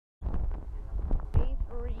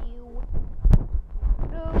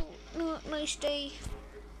my stay.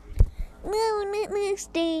 No, not my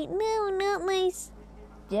stay. No, not my stay.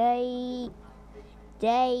 Day.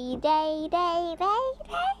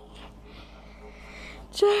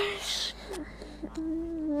 Just.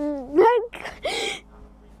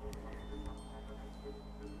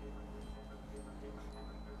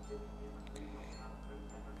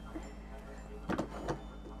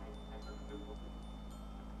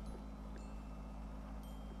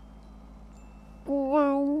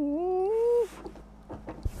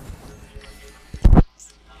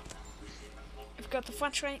 I've got the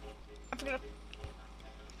flashlight. I forgot.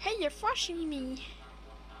 Hey, you're flashing me.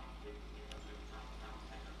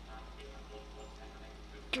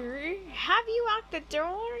 Have you locked the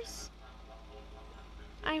doors?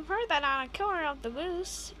 I've heard that on a corner of the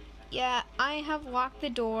loose. Yeah, I have locked the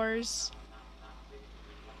doors.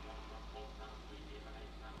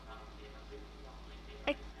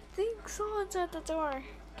 I think someone's at the door.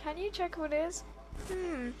 Can you check who it is?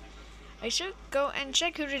 I should go and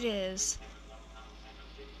check who it is.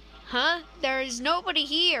 Huh? There is nobody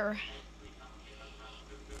here.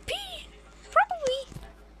 Probably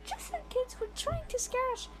just the kids were trying to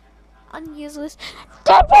scare us. Unuseless.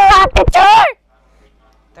 Did you lock the door?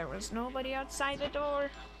 There was nobody outside the door.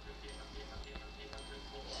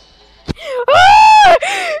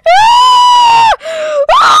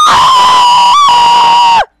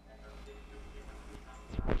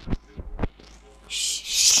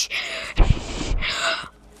 Shh.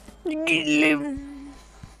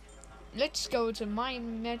 Let's go to my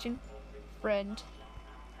imagined friend.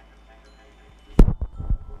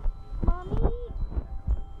 Mommy?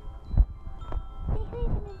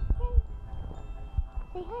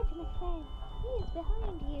 Say hi to my friend. He is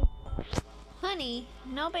behind you. Honey,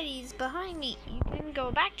 nobody's behind me. You can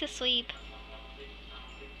go back to sleep.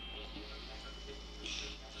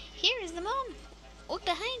 Here is the mom. Look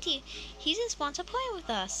behind you. He just wants to play with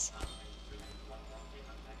us.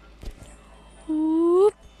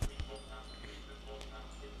 Whoop.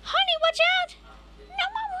 Honey, watch out! No,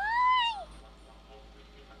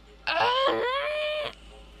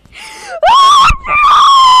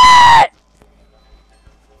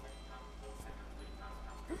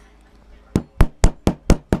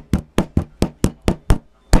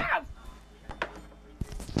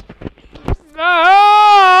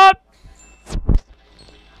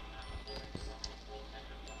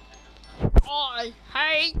 I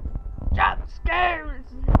hate jump scares.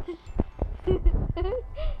 Let's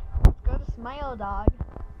go to Smile Dog.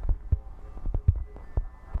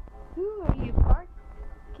 Who are you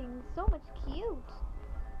parking so much cute?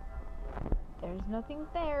 There's nothing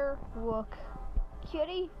there. Look.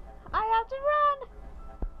 Kitty, I have to run.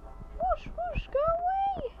 Whoosh, whoosh, go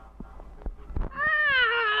away.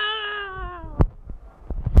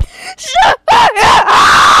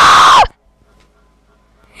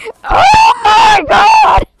 Oh my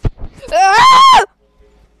God!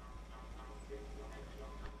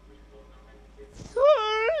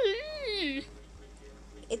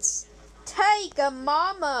 It's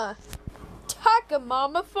Takamama.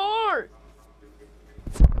 Takamama 4.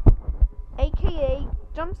 AKA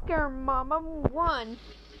Jump Scare Mama 1.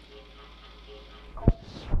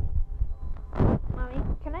 Mommy,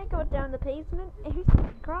 can I go down the basement? He's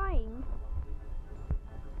crying.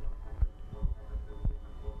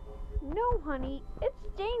 No, honey, it's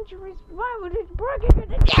dangerous. Why would it break it down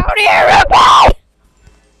here? Okay!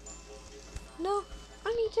 No,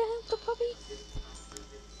 I need to help the puppy.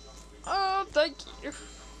 Oh, thank you.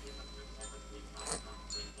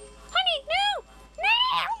 Honey, no!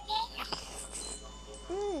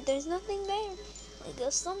 There's nothing there.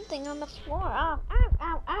 There's something on the floor. Oh,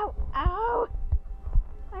 ow.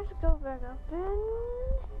 I have to go back up and...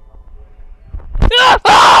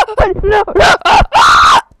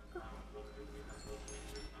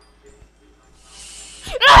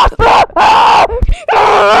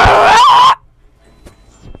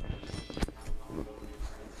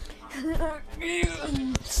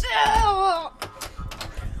 No!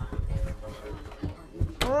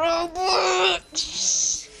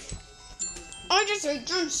 Robots! I just hate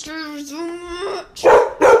jump scares so much.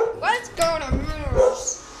 Let's go to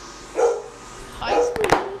Moose High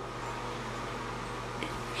School.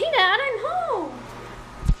 Hey Dad, I'm home.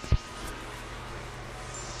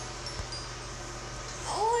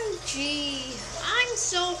 OMG, I'm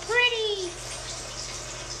so pretty.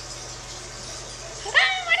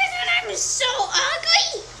 What is it? I'm so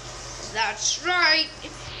ugly. That's right.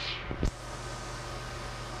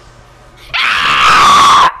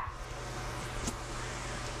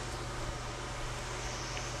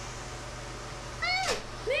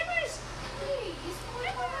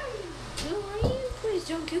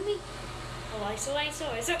 Don't kill me. I saw.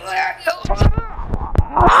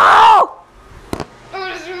 Oh!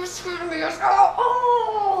 Oh, this room is screwing me.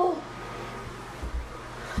 Oh!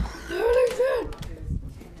 Really good.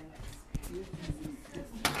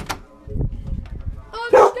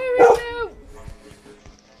 I'm scary now.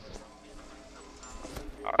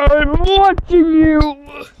 I'm watching you.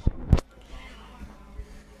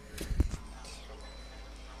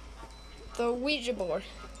 The Ouija board.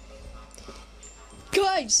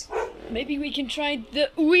 Guys, maybe we can try the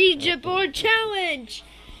Ouija board challenge.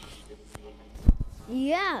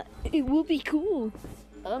 Yeah, it will be cool.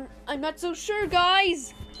 I'm not so sure,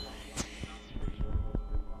 guys.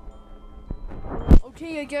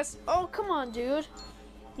 Okay, I guess. Oh, come on, dude.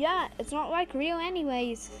 Yeah, it's not like real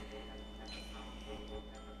anyways.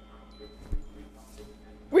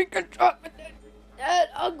 We can try with that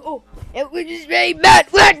uncle. It was his name,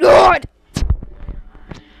 Matt Redwood.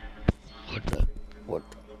 What the?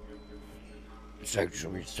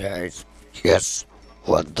 Sexually says yes.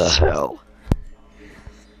 What the hell?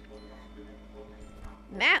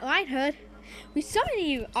 Matt Lighthood, we summoned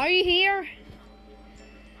you. Are you here?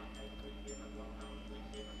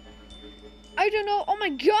 I don't know. Oh my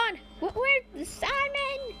god. Where's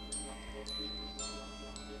Simon?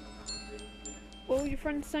 Well, your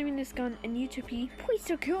friend Simon is gone and you to be. Please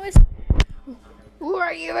don't kill us. Who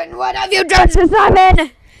are you and what have you done to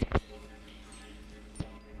Simon?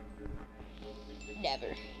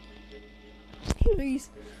 Never. Please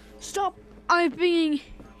stop. I've been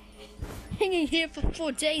hanging here for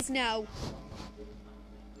 4 days now.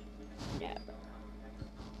 Never.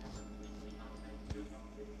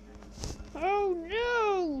 Oh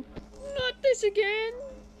no! Not this again!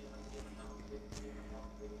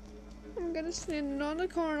 I'm gonna stand on the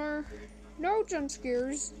corner. No jump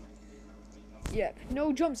scares. Yep,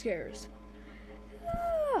 no jump scares.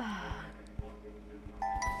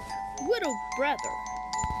 Little brother.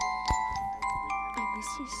 I miss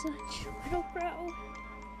you such, little bro.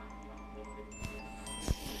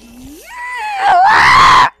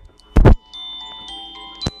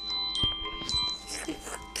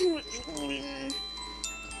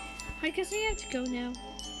 I guess I have to go now.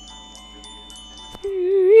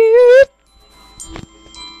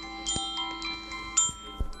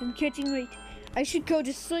 I'm catching weight. I should go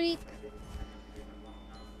to sleep.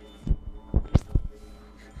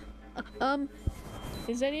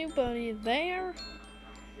 Is anybody there?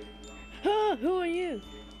 Huh, who are you?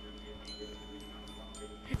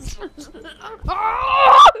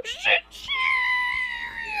 Oh, shit,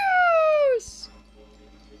 serious!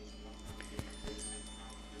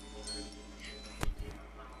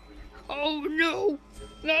 Oh no,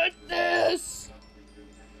 not this!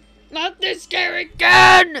 Not this scary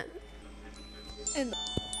again! And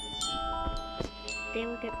they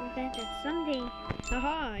will get revenge at someday. Haha,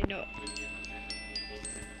 I know.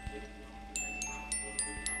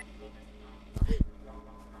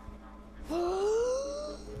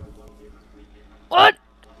 What?